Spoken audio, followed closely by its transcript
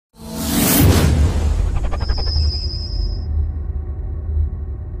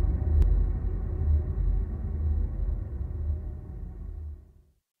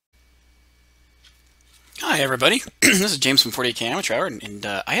Hi everybody, this is James from 40K Amateur Hour, and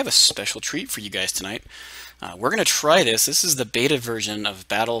I have a special treat for you guys tonight. We're going to try this. This is the beta version of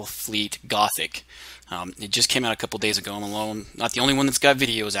Battle Fleet Gothic. It just came out a couple days ago. I'm alone, not the only one that's got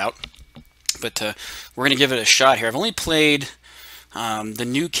videos out, but we're going to give it a shot here. I've only played the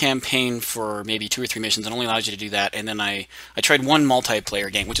new campaign for maybe 2 or 3 missions. It only allows you to do that, and then I tried one multiplayer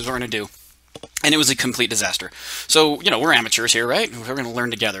game, which is what we're going to do. And it was a complete disaster. So, you know, we're amateurs here, right? We're going to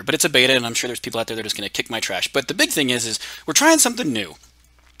learn together. But it's a beta, and I'm sure there's people out there that are just going to kick my trash. But the big thing is we're trying something new.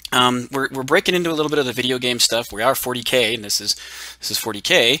 We're breaking into a little bit of the video game stuff. We are 40K, and this is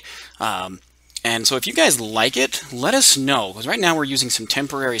 40K. And so if you guys like it, let us know. Because right now we're using some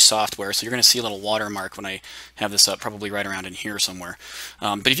temporary software, so you're going to see a little watermark when I have this up, probably right around in here somewhere.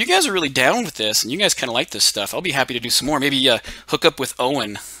 But if you guys are really down with this, and you guys kind of like this stuff, I'll be happy to do some more. Maybe hook up with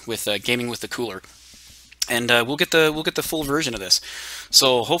Owen with Gaming with the Cooler, and we'll get the full version of this.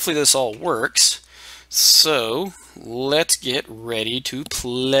 So hopefully this all works. So let's get ready to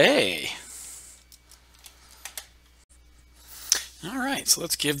play. Alright, so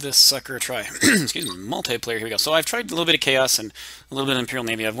let's give this sucker a try. Excuse me, multiplayer, here we go. So I've tried a little bit of Chaos and a little bit of Imperial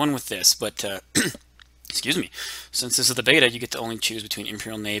Navy. I've won with this, but, excuse me, since this is the beta, you get to only choose between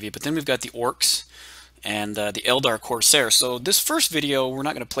Imperial Navy. But then we've got the Orcs and the Eldar Corsair. So this first video, we're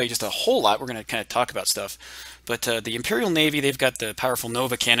not going to play just a whole lot. We're going to kind of talk about stuff. But the Imperial Navy, they've got the powerful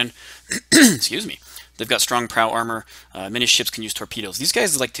Nova Cannon. Excuse me. They've got strong prow armor. Many ships can use torpedoes. These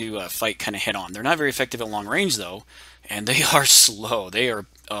guys like to fight kind of head-on. They're not very effective at long range, though, and they are slow. They are...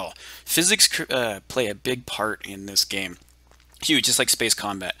 oh, physics play a big part in this game. Huge, just like space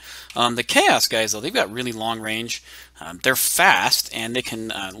combat. The Chaos guys, though, they've got really long range. They're fast, and they can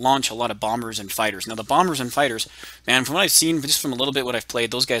launch a lot of bombers and fighters. Now, the bombers and fighters, man, from what I've seen, just from a little bit what I've played,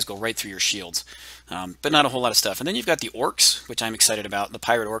 those guys go right through your shields. But not a whole lot of stuff. And then you've got the Orcs, which I'm excited about, the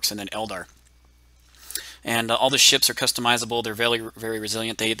Pirate Orcs, and then Eldar. And all the ships are customizable. They're very, very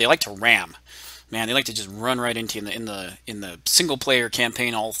resilient. They like to ram. Man, they like to just run right into you in the single player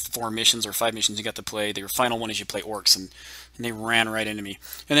campaign. All 4 missions or 5 missions you got to play. Your final one is you play Orcs, and they ran right into me.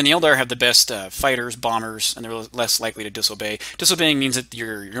 And then the Eldar have the best fighters, bombers, and they're less likely to disobey. Disobeying means that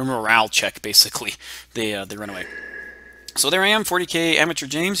your morale check, basically, they run away. So there I am, 40K Amateur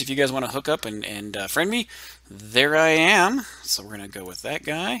James. If you guys want to hook up and friend me, there I am. So we're gonna go with that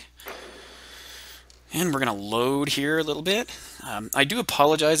guy. And we're going to load here a little bit. I do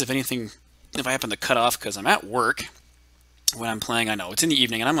apologize if I happen to cut off because I'm at work when I'm playing. I know it's in the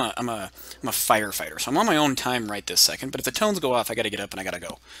evening, and I'm a firefighter, so I'm on my own time right this second. But if the tones go off, I got to get up and I got to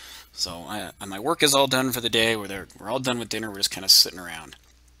go. So my work is all done for the day. We're all done with dinner. We're just kind of sitting around.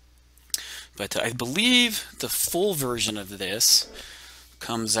 But I believe the full version of this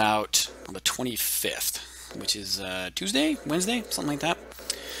comes out on the 25th, which is Tuesday, Wednesday, something like that.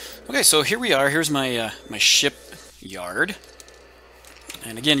 Okay, so here we are. Here's my my ship yard,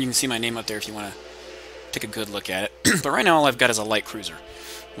 and again, you can see my name up there if you want to take a good look at it. But right now, all I've got is a light cruiser,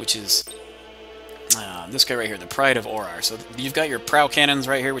 which is this guy right here, the Pride of Orar. So you've got your prow cannons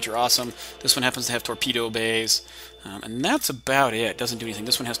right here, which are awesome. This one happens to have torpedo bays, and that's about it. It doesn't do anything.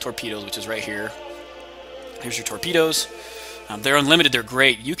 This one has torpedoes, which is right here. Here's your torpedoes. They're unlimited. They're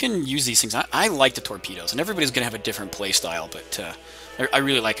great. You can use these things. I like the torpedoes, and everybody's going to have a different play style, but I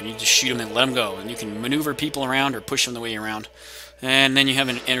really like them. You just shoot them and let them go, and you can maneuver people around or push them the way around. And then you have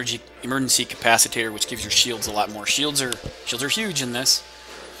an energy emergency capacitator, which gives your shields a lot more. Shields are huge in this.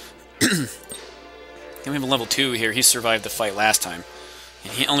 Then we have a level 2 here. He survived the fight last time.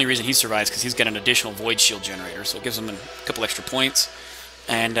 And the only reason he survives is because he's got an additional void shield generator, so it gives him a couple extra points.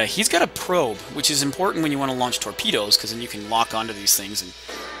 And he's got a probe, which is important when you want to launch torpedoes, because then you can lock onto these things, and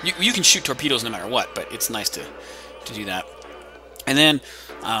you can shoot torpedoes no matter what, but it's nice to do that. And then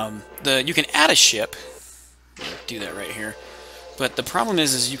you can add a ship. Do that right here. But the problem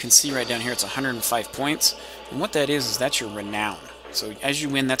is you can see right down here it's 105 points, and what that is that's your renown. So as you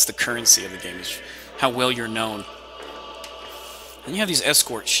win, that's the currency of the game, is how well you're known. And you have these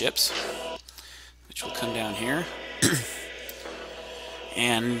escort ships, which will come down here.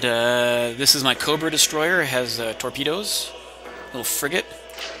 And this is my Cobra destroyer. It has torpedoes, little frigate,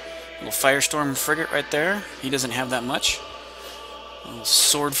 little Firestorm frigate right there. He doesn't have that much. A little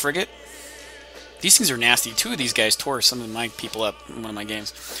sword frigate. These things are nasty. 2 of these guys tore some of my people up in one of my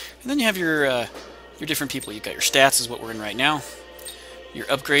games. And then you have your different people. You've got your stats, is what we're in right now. Your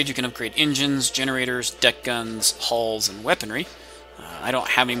upgrade, you can upgrade engines, generators, deck guns, hulls, and weaponry. I don't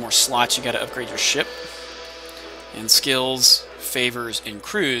have any more slots. You got to upgrade your ship. And skills, favors, and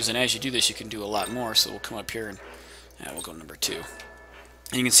crews. And as you do this, you can do a lot more. So we'll come up here and we'll go number 2.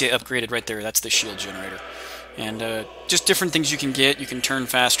 And you can see it upgraded right there. That's the shield generator. And just different things you can get. You can turn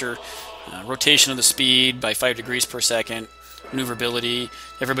faster. rotation of the speed by 5 degrees per second, maneuverability.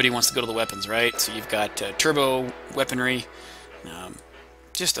 Everybody wants to go to the weapons, right? So you've got turbo weaponry,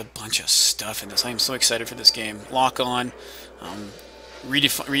 just a bunch of stuff in this. I am so excited for this game. Lock on,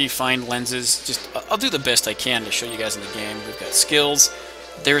 redefined lenses. Just I'll do the best I can to show you guys in the game. We've got skills.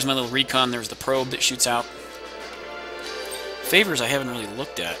 There's my little recon. There's the probe that shoots out. Favors I haven't really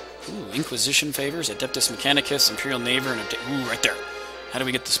looked at. Ooh, Inquisition favors, Adeptus Mechanicus, Imperial Navy, and ooh, right there. How do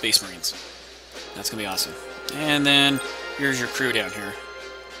we get the Space Marines? That's gonna be awesome. And then here's your crew down here.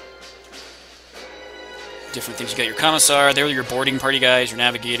 Different things. You got your Commissar. They're your boarding party guys, your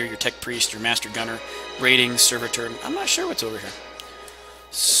Navigator, your Tech Priest, your Master Gunner, Ratings, Servitor. I'm not sure what's over here.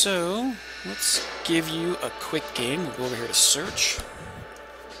 So let's give you a quick game. We'll go over here to search.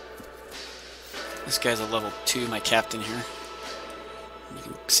 This guy's a level 2, my captain here. You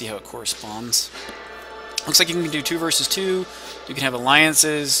can see how it corresponds. Looks like you can do 2 versus 2. You can have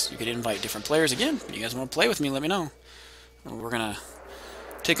alliances. You can invite different players. Again, if you guys want to play with me, let me know. We're going to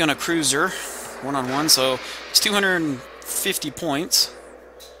take on a cruiser, one-on-one. So it's 250 points.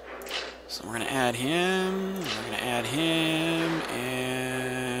 So we're going to add him. We're going to add him.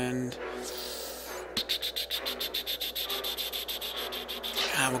 And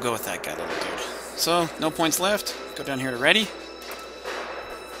we'll go with that guy, little dude. So, no points left. Go down here to ready.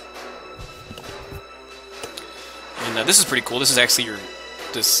 And this is pretty cool. This is actually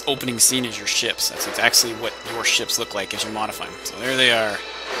this opening scene is your ships. That's actually what your ships look like as you modify them. So there they are,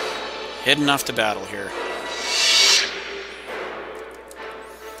 heading off to battle here.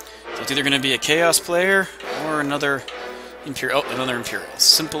 So it's either going to be a Chaos player or another Imperial. Oh, another Imperial.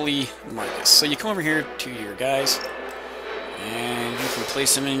 Simply Marcus. So you come over here to your guys, and you can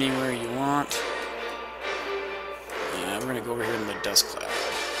place them anywhere you want. We're going to go over here in the dust cloud.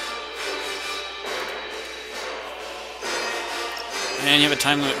 And you have a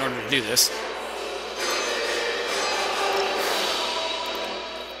time limit in order to do this.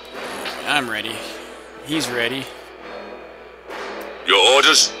 I'm ready. He's ready. Your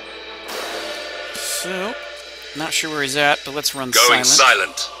orders? So, not sure where he's at, but let's run Going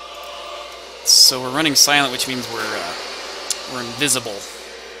silent. So we're running silent, which means we're invisible,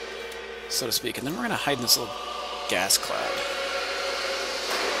 so to speak. And then we're going to hide in this little gas cloud.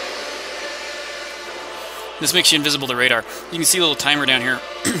 This makes you invisible to radar. You can see a little timer down here.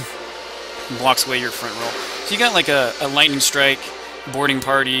 Blocks away your front roll. So you got like a lightning strike, boarding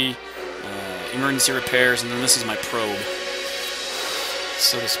party, emergency repairs, and then this is my probe,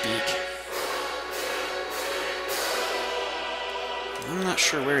 so to speak. I'm not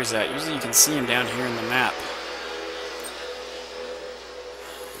sure where he's at. Usually you can see him down here in the map.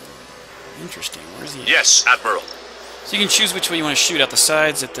 Interesting. Where's he at? Yes, Admiral. So you can choose which way you want to shoot, out the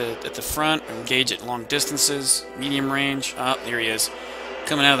sides, at the front, or engage at long distances, medium range. Ah, there he is,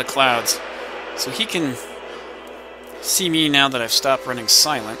 coming out of the clouds. So he can see me now that I've stopped running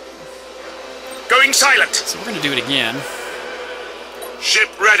silent. Going silent. So we're going to do it again. Ship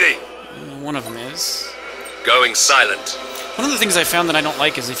ready. One of them is. Going silent. One of the things I found that I don't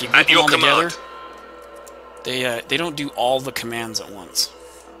like is if you group them all together, they don't do all the commands at once.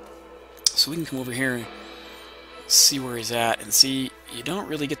 So we can come over here and see where he's at, and see, you don't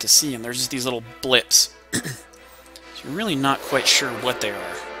really get to see him. There's just these little blips. So you're really not quite sure what they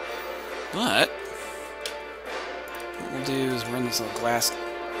are. But what we'll do is run this little gas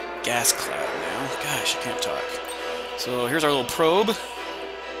cloud now. Gosh, I can't talk. So here's our little probe.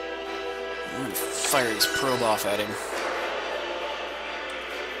 I'm going to fire this probe off at him.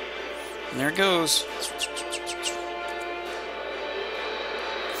 And there it goes.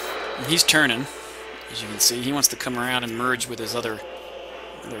 And he's turning. As you can see, he wants to come around and merge with his other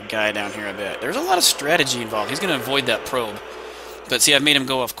guy down here, I bet. There's a lot of strategy involved. He's going to avoid that probe. But see, I've made him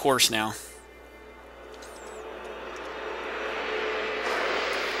go off course now.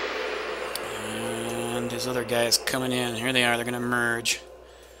 And his other guy is coming in. Here they are. They're going to merge.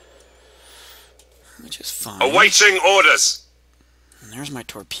 Which is fine. Awaiting orders. And there's my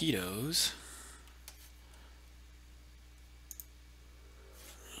torpedoes.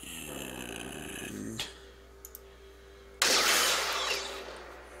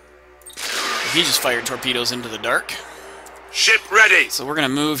 He just fired torpedoes into the dark. Ship ready. So we're going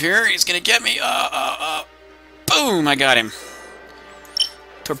to move here. He's going to get me. Boom! I got him.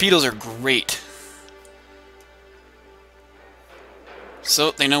 Torpedoes are great.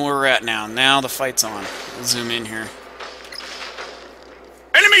 So they know where we're at now. Now the fight's on. We'll zoom in here.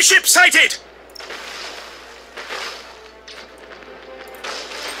 Enemy ship sighted.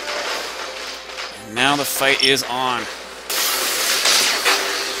 And now the fight is on.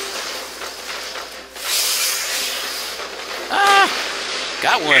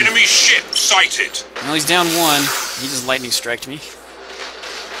 Got one. Enemy ship sighted. Well, he's down one. He just lightning striked me.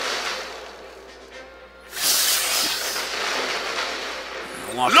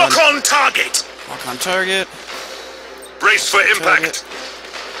 Lock on target. Lock on target. Brace for impact.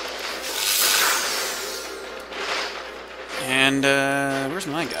 And, where's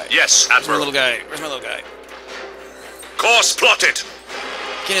my guy? Yes, Where's my Admiral. little guy? Where's my little guy? Course plotted.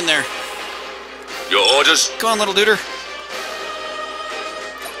 Get in there. Your orders. Come on, little duder.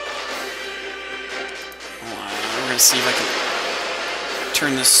 We're gonna see if I can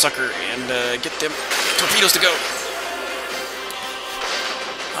turn this sucker and get them torpedoes to go.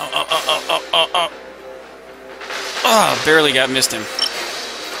 Oh, barely missed him.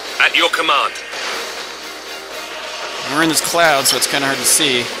 At your command. We're in this cloud, so it's kind of hard to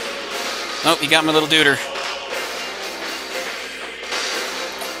see. Oh, he got my little duder.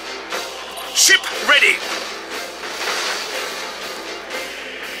 Ship ready.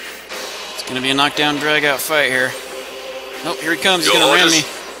 It's gonna be a knockdown, drag-out fight here. Oh, here he comes. He's Your gonna ram orders. me.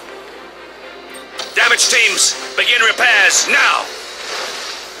 Damage teams, begin repairs now.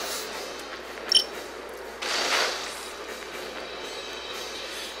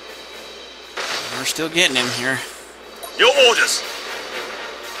 We're still getting him here. Your orders.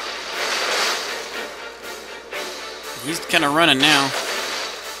 He's kind of running now.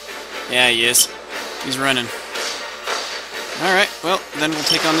 Yeah, he is. He's running. Alright, well, then we'll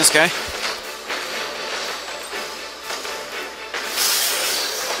take on this guy.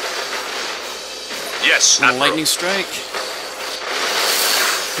 Yes, Little Admiral. lightning strike.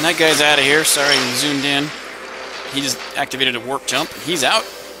 And that guy's out of here. Sorry, he zoomed in. He just activated a warp jump. He's out.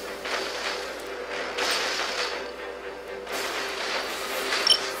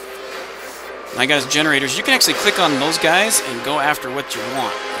 My guy's generators. You can actually click on those guys and go after what you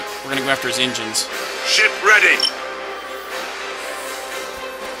want. Like, we're going to go after his engines. Ship ready.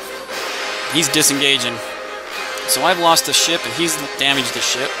 He's disengaging. So I've lost the ship, and he's damaged the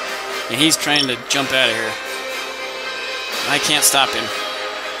ship. And he's trying to jump out of here. I can't stop him.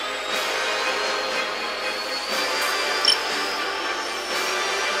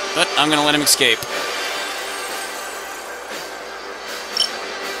 But I'm going to let him escape.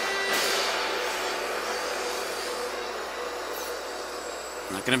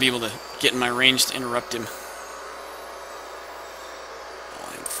 I'm not going to be able to get in my range to interrupt him.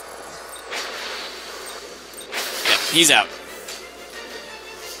 Yeah, he's out.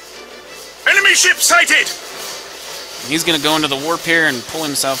 Enemy ship sighted. He's going to go into the warp here and pull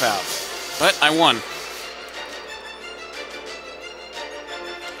himself out. But I won.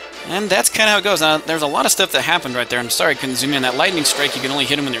 And that's kind of how it goes. Now, there's a lot of stuff that happened right there. I'm sorry I couldn't zoom in. That lightning strike, you can only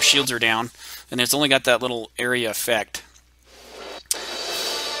hit them when their shields are down. And it's only got that little area effect.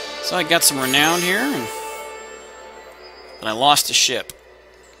 So I got some renown here. But I lost a ship.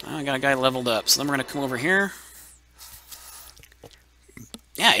 I got a guy leveled up. So then we're going to come over here.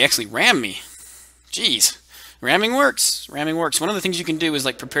 Yeah, he actually rammed me. Jeez. Ramming works. Ramming works. One of the things you can do is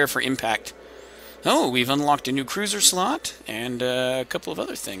like prepare for impact. Oh, we've unlocked a new cruiser slot and a couple of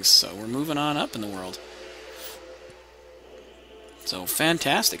other things. So we're moving on up in the world. So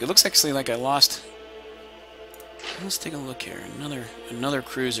fantastic. It looks actually like I lost. Let's take a look here. Another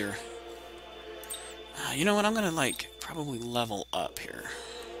cruiser. You know what? I'm gonna like probably level up here.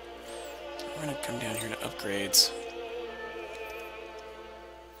 We're gonna come down here to upgrades.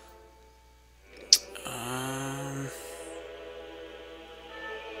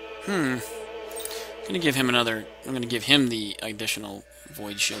 I'm gonna give him another. I'm gonna give him the additional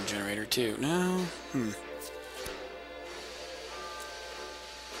void shield generator too. No.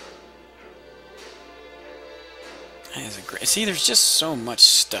 That is a great. See, there's just so much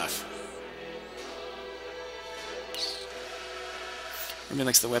stuff. Everybody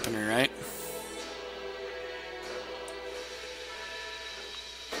likes the weaponry, right?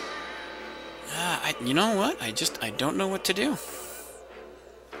 You know what? I don't know what to do.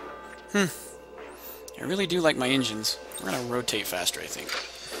 I really do like my engines. We're gonna rotate faster, I think.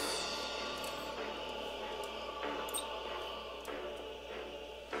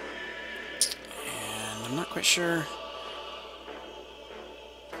 And I'm not quite sure.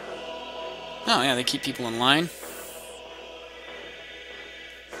 Oh yeah, they keep people in line.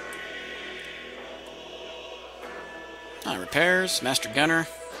 Repairs, Master Gunner.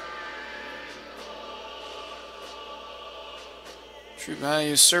 Troop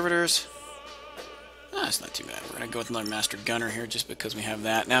values, servitors. That's not too bad. We're gonna go with another Master Gunner here just because we have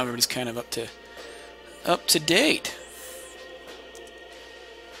that. Now everybody's kind of up to date.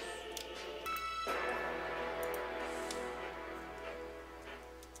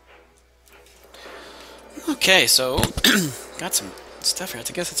 Okay, so got some stuff here.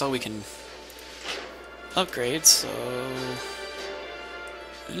 I guess that's all we can upgrade, so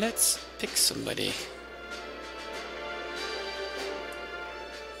let's pick somebody.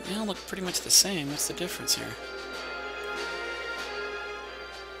 They all look pretty much the same. What's the difference here?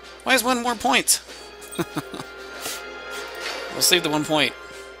 Why is 1 more point? We'll save the 1 point.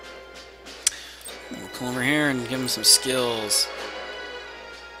 We'll come over here and give him some skills.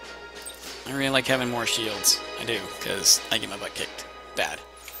 I really like having more shields. I do, because I get my butt kicked. Bad.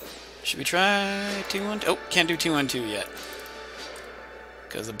 Should we try 2-1-2? Oh, can't do 2-1-2 yet.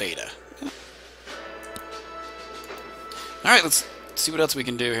 Because of beta. Yeah. Alright, let's see what else we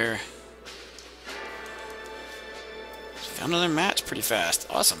can do here. Found another match pretty fast.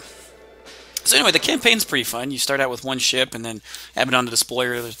 Awesome. So anyway, the campaign's pretty fun. You start out with 1 ship, and then Abaddon the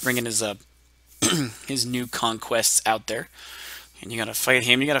Despoiler is bringing his his new conquests out there. And you gotta fight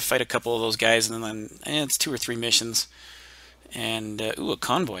him. You gotta fight a couple of those guys, and then it's 2 or 3 missions. And ooh, a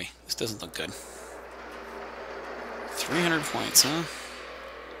convoy. This doesn't look good. 300 points, huh?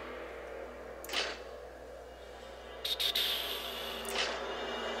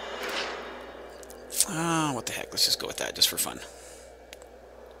 What the heck? Let's just go with that, just for fun.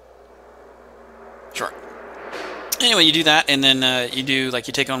 Sure. Anyway, you do that, and then you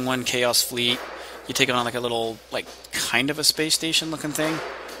take on 1 Chaos Fleet. You take on like a little, like, kind of a space station looking thing.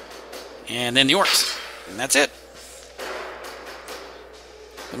 And then the orcs. And that's it.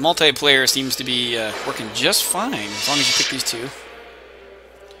 The multiplayer seems to be working just fine, as long as you pick these 2.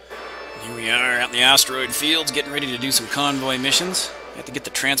 Here we are out in the asteroid fields, getting ready to do some convoy missions. You have to get the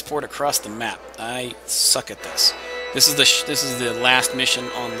transport across the map. I suck at this. This is the last mission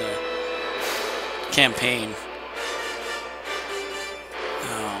on the campaign.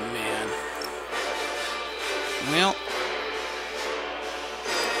 Oh man. Well,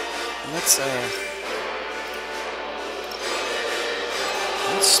 let's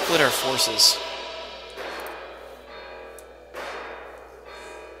split our forces.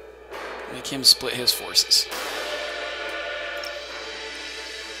 Make him split his forces.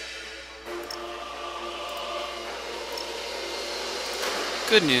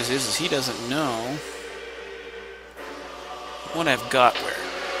 Good news is he doesn't know what I've got where.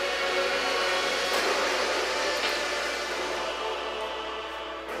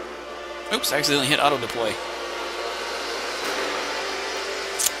 Oops, I accidentally hit auto deploy.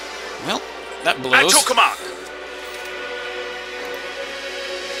 Well, that blows. At your command.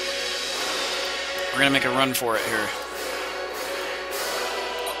 We're gonna make a run for it here.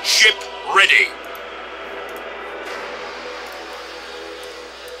 Ship ready.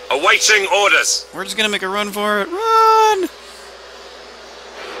 Awaiting orders. We're just gonna make a run for it. Run!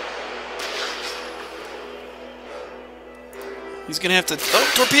 He's gonna have to...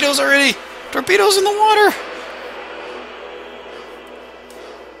 Oh, torpedoes already! Torpedoes in the water!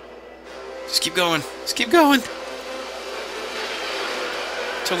 Just keep going. Just keep going.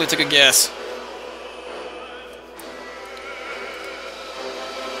 Totally took a guess.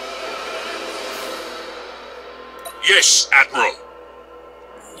 Yes, Admiral.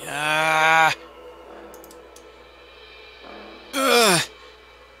 Yeah.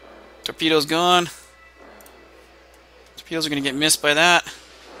 Torpedo's gone. Torpedoes are gonna get missed by that.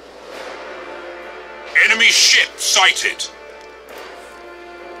 Enemy ship sighted.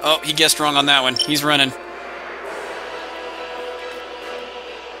 Oh, he guessed wrong on that one. He's running.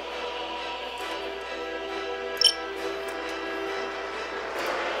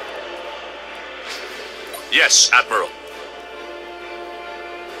 Yes, Admiral.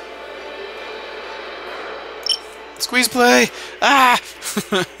 Squeeze play! Ah!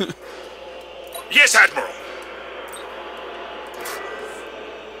 Yes, Admiral.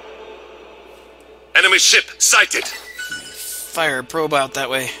 Enemy ship sighted. Fire a probe out that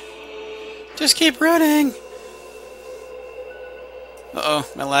way. Just keep running! Uh-oh,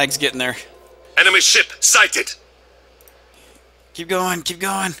 my lag's getting there. Enemy ship sighted. Keep going, keep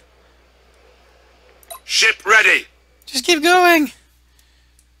going. Ship ready. Just keep going!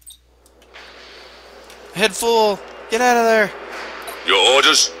 Head full! Get out of there! Your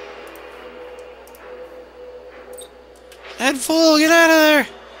orders. Head full! Get out of there!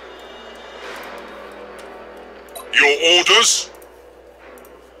 Your orders.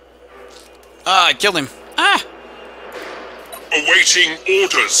 Ah, I killed him. Ah! Awaiting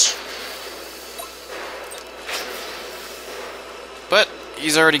orders. But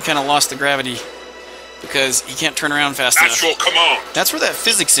he's already kind of lost the gravity because he can't turn around fast At enough. your command. That's where that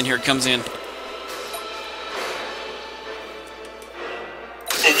physics in here comes in.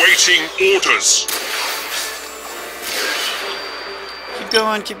 Awaiting orders. Keep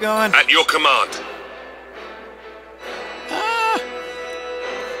going, keep going. At your command. Ah!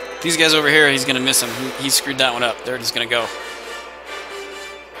 These guys over here, he's going to miss them. He screwed that one up. They're just going to go.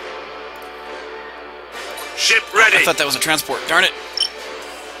 Ship ready. I thought that was a transport. Darn it.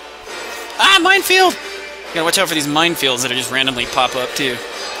 Ah, minefield! You gotta watch out for these minefields that are just randomly pop up, too.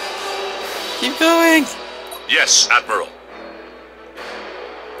 Keep going! Yes, Admiral.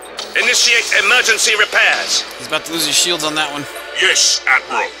 Initiate emergency repairs. He's about to lose his shields on that one. Yes,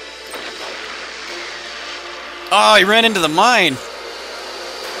 Admiral. Oh, he ran into the mine.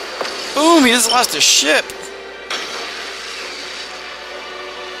 Boom, he just lost a ship.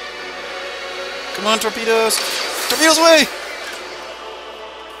 Come on, torpedoes. Torpedoes away!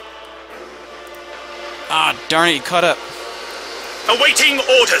 Ah, darn it, he caught up. Awaiting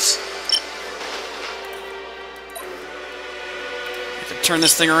orders. Have to turn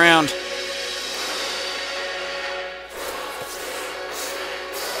this thing around.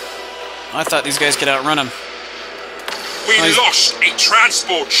 I thought these guys could outrun him. We lost a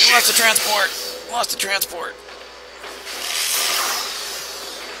transport ship. Lost the transport. Lost the transport.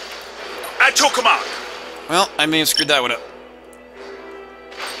 At your command. Well, I may have screwed that one up.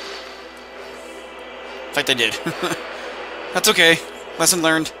 In fact, I did. That's okay. Lesson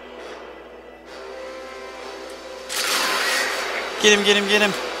learned. Get him, get him, get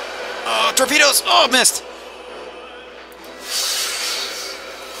him. Oh, torpedoes! Oh, missed!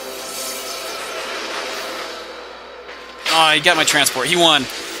 Oh, he got my transport. He won.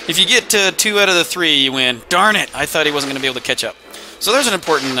 If you get to 2 out of the 3, you win. Darn it! I thought he wasn't going to be able to catch up. So there's an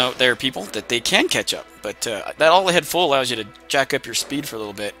important note there, people, that they can catch up. But that all-ahead full allows you to jack up your speed for a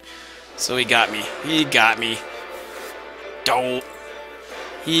little bit. So he got me. He got me. Don't.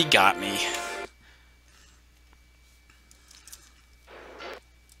 He got me.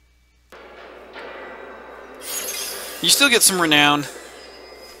 You still get some renown.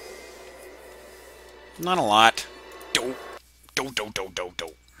 Not a lot. Don't.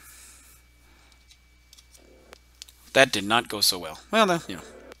 That did not go so well. Well, then, you know.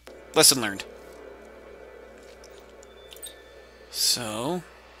 Lesson learned. So,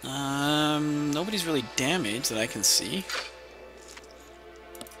 nobody's really damaged that I can see.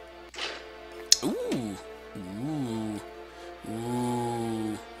 Ooh. Ooh.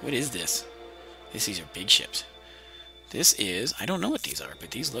 Ooh. What is this? These are big ships. This is... I don't know what these are,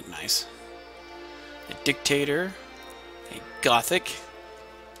 but these look nice. A Dictator. A Gothic.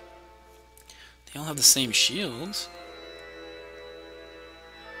 They all have the same shields.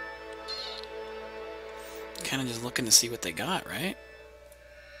 Kind of just looking to see what they got, right?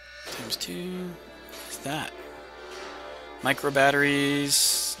 ×2. What's that? Micro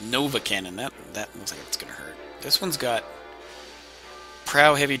batteries. Nova cannon. That looks like it's gonna hurt. This one's got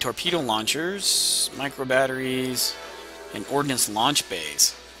prow heavy torpedo launchers, micro batteries, and ordnance launch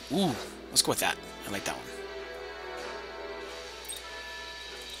bays. Ooh, let's go with that. I like that one.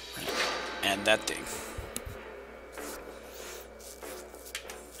 Add that thing.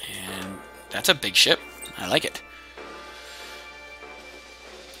 And that's a big ship. I like it.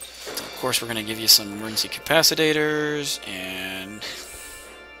 So of course, we're going to give you some emergency capacitors and...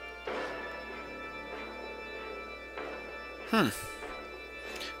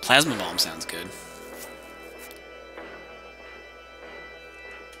 Plasma bomb sounds good.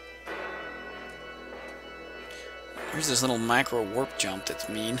 Here's this little micro warp jump that's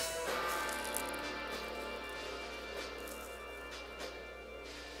mean.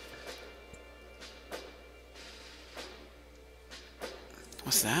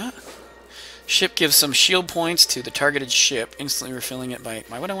 What's that? Ship gives some shield points to the targeted ship, instantly refilling it by...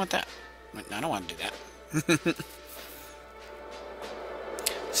 Why would I want that? I don't want to do that.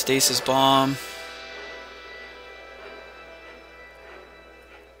 Stasis bomb.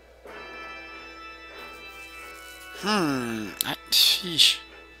 Sheesh.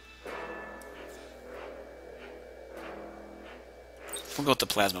 We'll go with the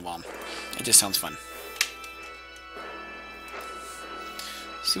plasma bomb. It just sounds fun.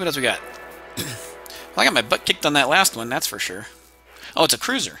 See what else we got. Well, I got my butt kicked on that last one, that's for sure. Oh, it's a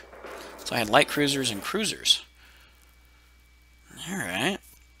cruiser. So I had light cruisers and cruisers. Alright.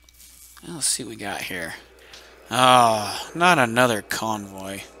 Well, let's see what we got here. Oh, not another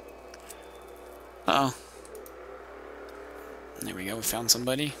convoy. Uh-oh. There we go, we found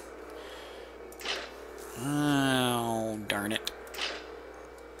somebody. Oh, darn it.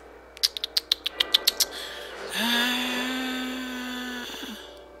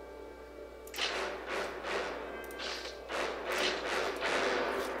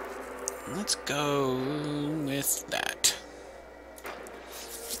 Let's go with that.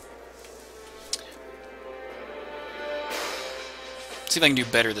 See if I can do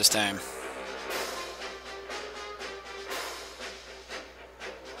better this time.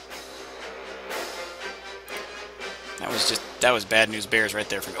 That was bad news bears right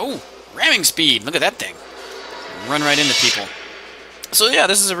there. Oh, ramming speed! Look at that thing. Run right into people. So yeah,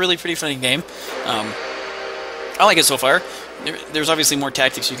 this is a really pretty funny game. I like it so far. There's obviously more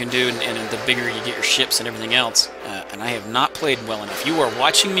tactics you can do, and the bigger you get your ships and everything else. And I have not played well enough. You are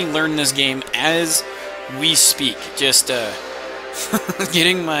watching me learn this game as we speak. Just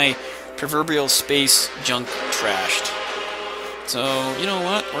getting my proverbial space junk trashed. So, you know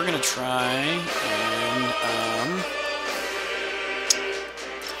what? We're going to try and...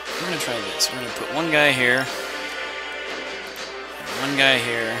 we're going to try this. We're going to put one guy here. One guy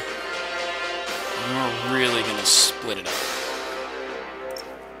here. And we're really going to split it up.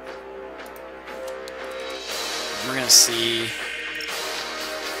 We're going to see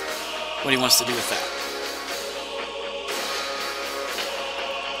what he wants to do with that.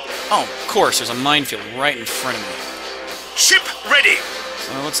 Oh, of course, there's a minefield right in front of me. Ship ready!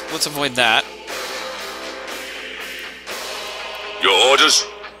 So let's avoid that. Your orders?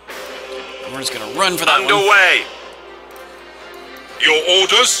 We're just going to run for that one. Underway! Your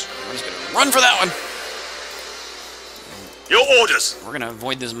orders? We're just going to run for that one. Your orders! We're going to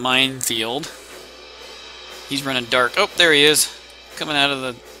avoid this minefield. He's running dark. Oh, there he is. Coming out of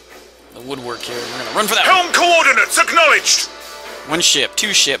the woodwork here. We're going to run for that one. Helm coordinates acknowledged! One ship,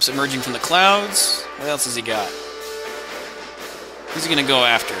 two ships emerging from the clouds. What else has he got? Who's he going to go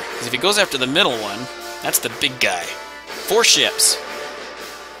after? Because if he goes after the middle one, that's the big guy. 4 ships.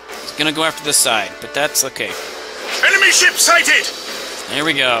 He's going to go after this side, but that's okay. Enemy ship sighted! There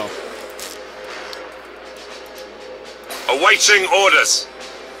we go. Awaiting orders.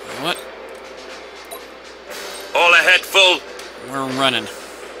 You know what? All ahead full. We're running.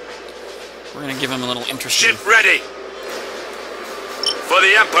 We're going to give him a little interesting... Ship ready. For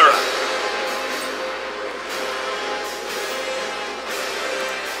the Emperor.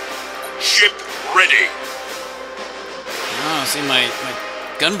 Ship ready. Oh, see, my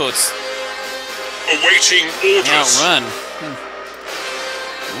gunboats Awaiting orders. outrun.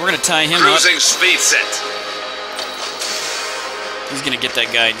 We're going to tie him up. Cruising speed set. He's going to get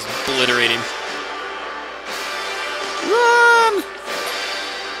that guy and just obliterate him. Run!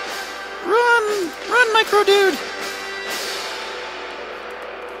 Run! Run, micro dude!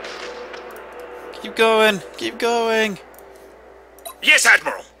 Keep going! Keep going! Yes,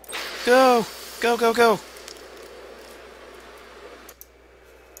 Admiral. Go! Go, go, go!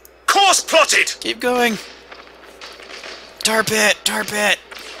 Course plotted. Keep going! Tar pit! Tar pit!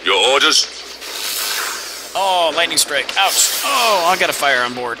 Your orders. Oh, lightning strike. Ouch! Oh, I got a fire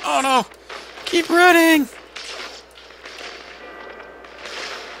on board. Oh no! Keep running!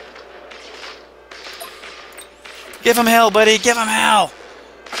 Give him hell, buddy! Give him hell!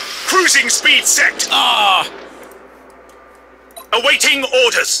 Cruising speed set. Ah! Awaiting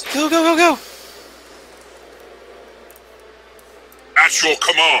orders. Go, go, go, go! At your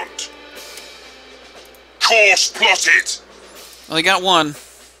command. Course plotted. Well, he got one.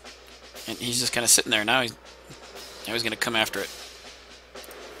 And he's just kind of sitting there. Now he's going to come after it.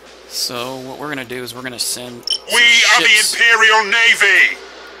 So what we're going to do is we're going to send We are the ships Imperial Navy.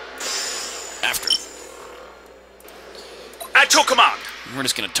 after him. At your command. We're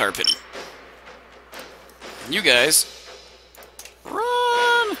just going to tar pit him. And you guys,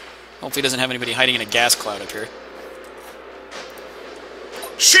 run! Hopefully he doesn't have anybody hiding in a gas cloud up here.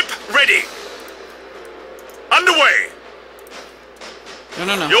 Ship ready. Underway. No,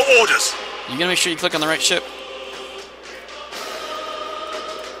 no, no. Your orders. You got to make sure you click on the right ship.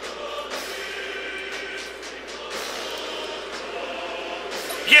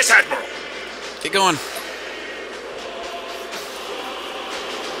 Yes, Admiral. Get going.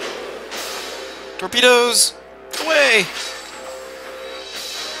 Torpedoes! Away!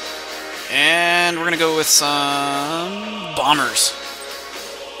 And we're going to go with some bombers.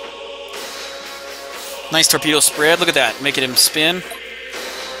 Nice torpedo spread. Look at that. Making him spin.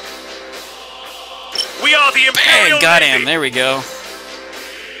 We are the Imperial Bang! Got Navy. him. There we go.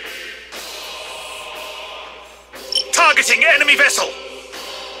 Targeting enemy vessel.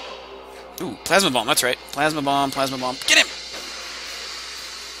 Ooh, plasma bomb. That's right. Plasma bomb, plasma bomb. Get him!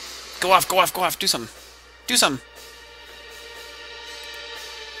 Go off, go off, go off. Do something. Do something.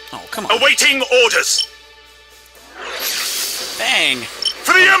 Oh, come on. Awaiting orders. Bang!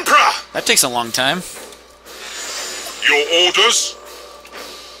 For the Emperor. That takes a long time. Your orders.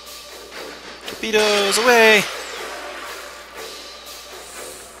 Torpedoes away!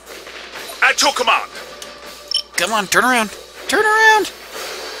 At your command. Come on, turn around! Turn around!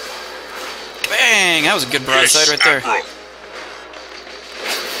 Bang! That was a good broadside right there. Admiral.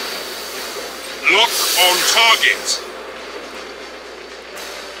 Lock on target.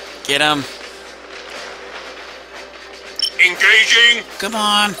 Get him! Engaging. Come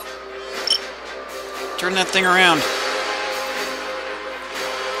on. Turn that thing around.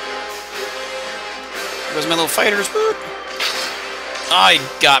 There goes my little fighters. Woo. Ah, he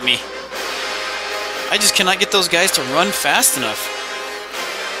got me. I just cannot get those guys to run fast enough.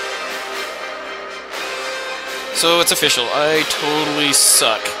 So it's official. I totally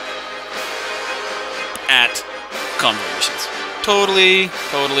suck at convoy missions. Totally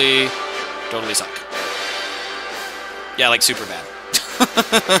suck. Yeah, like super bad.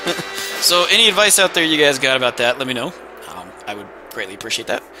 So any advice out there you guys got about that, let me know. I would greatly appreciate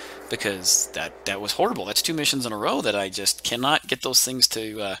that, because that was horrible. That's 2 missions in a row that I just cannot get those things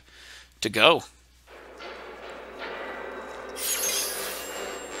to go.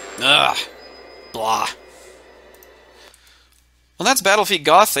 Ugh. Blah. Well, that's Battle Fleet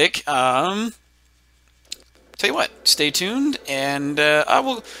Gothic. Tell you what, stay tuned, and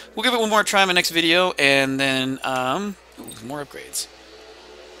we'll give it one more try in my next video, and then ooh, more upgrades.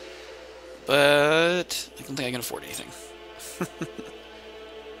 But I don't think I can afford anything.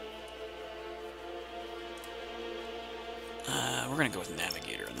 We're gonna go with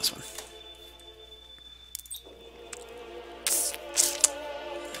Navigator on this one.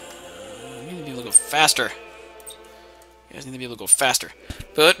 We need to be able to go faster. You guys need to be able to go faster.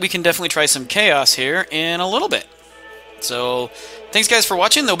 But we can definitely try some Chaos here in a little bit. So, thanks guys for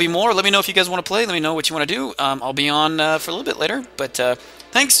watching. There'll be more. Let me know if you guys want to play. Let me know what you want to do. I'll be on for a little bit later. But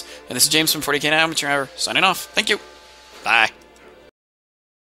thanks. And this is James from 40K Amateur Hour signing off. Thank you. Bye.